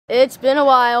It's been a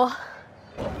while.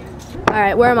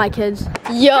 Alright, where are my kids?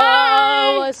 Yo,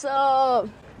 hey! What's up?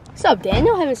 What's up,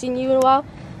 Daniel? Haven't seen you in a while.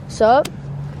 What's up?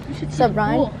 What's up,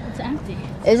 Brian? Cool. It's empty.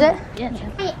 Is it? Yeah, it's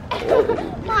empty.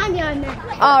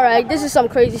 Alright, this is some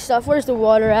crazy stuff. Where's the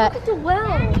water at? Look at the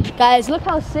well. Guys, look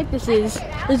how sick this is.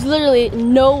 There's literally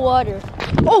no water.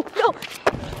 Oh, no!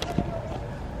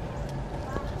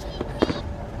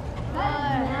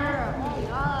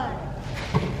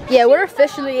 Yeah, we're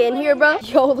officially in here, bro.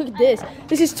 Yo, look at this.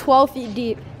 This is 12 feet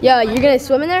deep. Yo, you're gonna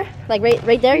swim in there? Like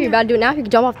right there? You're about to do it now? You can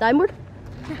jump off the diveboard?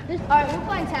 Alright, we're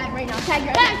playing tag right now. Tag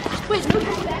right now. Wait, look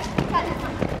at that.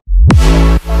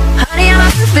 Honey, I'm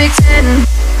a perfect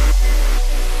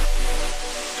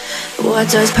 10. What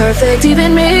does perfect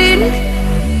even mean?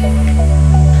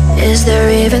 Is there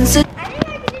even such?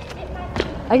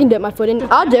 I can dip my foot in.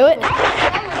 I'll do it.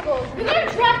 We're gonna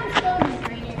trap the stones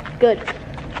right here. Good.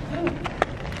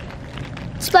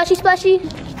 Splashy, splashy.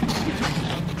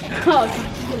 Oh,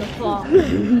 she's gonna fall.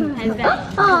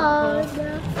 Oh,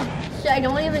 no. I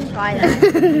don't even try that.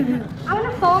 I'm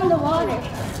gonna fall in the water.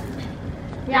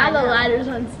 Yeah, the ladder's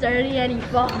unsturdy and he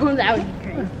falls. That would be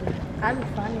crazy. That'd be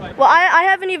funny. Well, I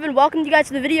haven't even welcomed you guys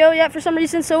to the video yet for some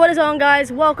reason. So what is on,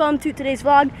 guys? Welcome to today's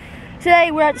vlog.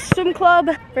 Today we're at the swim club.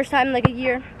 First time in like a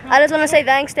year. I just want to say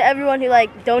thanks to everyone who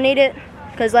like donated,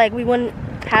 because like we wouldn't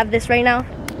have this right now.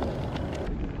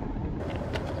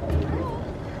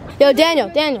 Yo, Daniel,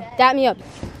 dap me up.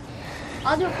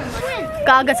 I'll do it for mine.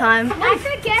 Gaga time. I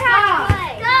forget how to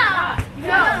play.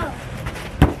 Go.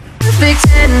 Perfect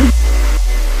 10.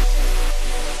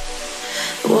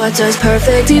 What does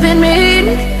perfect even mean?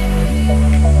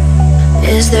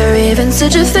 Is there even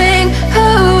such a thing?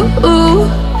 Oh,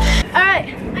 All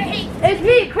right, it's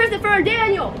me, Christopher and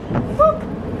Daniel.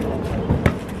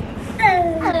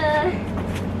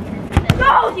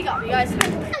 Go! You got me, guys.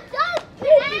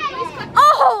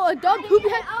 Oh, a dog poopy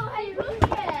head.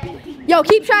 Yo,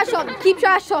 keep trash talking. Keep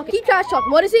trash talking. Keep trash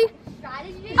talking. What is he? A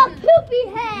poopy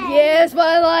head. Yeah, that's what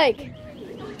I like.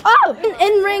 Oh,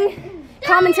 in-ring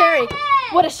commentary.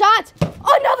 What a shot.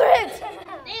 Another hit.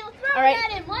 All right.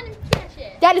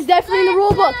 That is definitely in the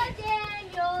rule book.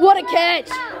 What a catch.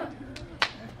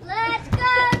 Let's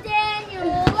go,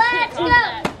 Daniel. Let's go.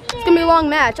 It's going to be a long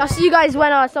match. I'll see you guys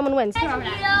when someone wins.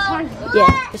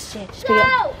 Yeah, just pick it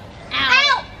up.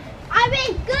 Ow. I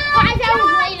mean, good. 5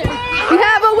 hours later. We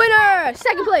have a winner.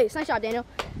 Second place. Nice job, Daniel.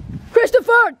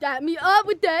 Christopher, dap me up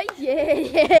with that.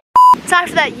 Yeah. Time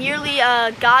for that yearly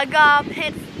Gaga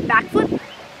pit backflip.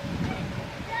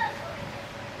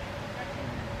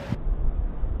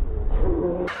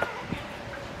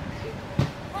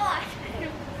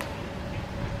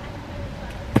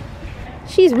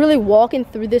 She's really walking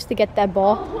through this to get that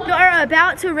ball. You are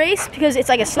about to race because it's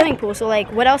like a swimming pool, so like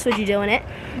what else would you do in it?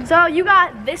 So you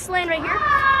got this lane right here.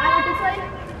 I got this lane.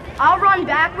 I'll run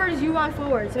backwards, you run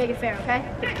forwards to make it fair, okay?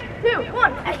 2,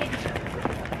 1.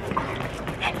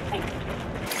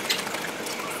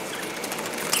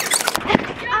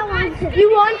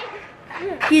 You won?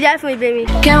 He definitely beat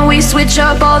me. can we switch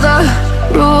up all the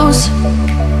rules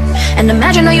and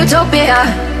imagine a utopia?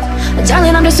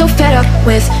 Darling, I'm just so fed up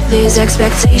with these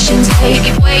expectations. They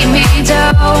keep weighing me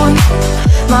down.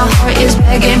 My heart is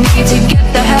begging me to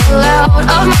get the hell out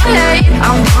of my head.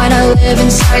 I wanna live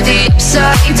inside the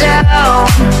upside down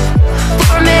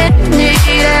for a minute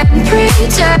and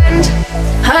pretend.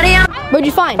 Honey, I'm What'd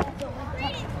you find?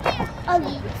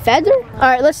 Feather?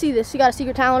 Alright, let's see this. You got a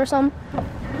secret talent or something?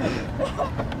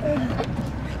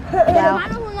 Wow.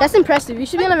 That's impressive. You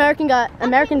should be on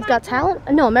American's Got Talent?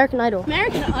 No, American Idol.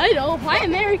 American Idol? Why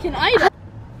American Idol?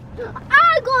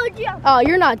 I'll go jump. Oh,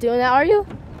 you're not doing that, are you?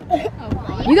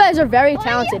 You guys are very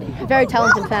talented. Very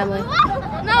talented family.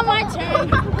 Not my turn.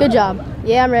 Good job.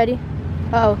 Yeah, I'm ready.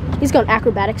 Uh-oh. He's going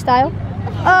acrobatic style.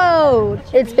 Oh,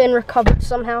 it's been recovered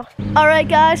somehow. Alright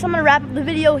guys, I'm gonna wrap up the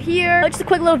video here. Just a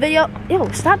quick little video. Ew,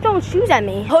 stop throwing shoes at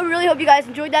me. Really hope you guys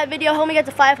enjoyed that video. Help me get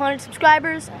to 500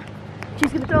 subscribers.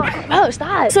 She's gonna throw it. Oh,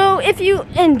 stop. So if you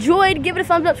enjoyed, give it a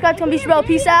thumbs up, subscribe to Beach Bro.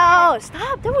 Peace out.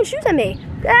 Stop throwing shoes at me.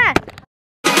 Ah.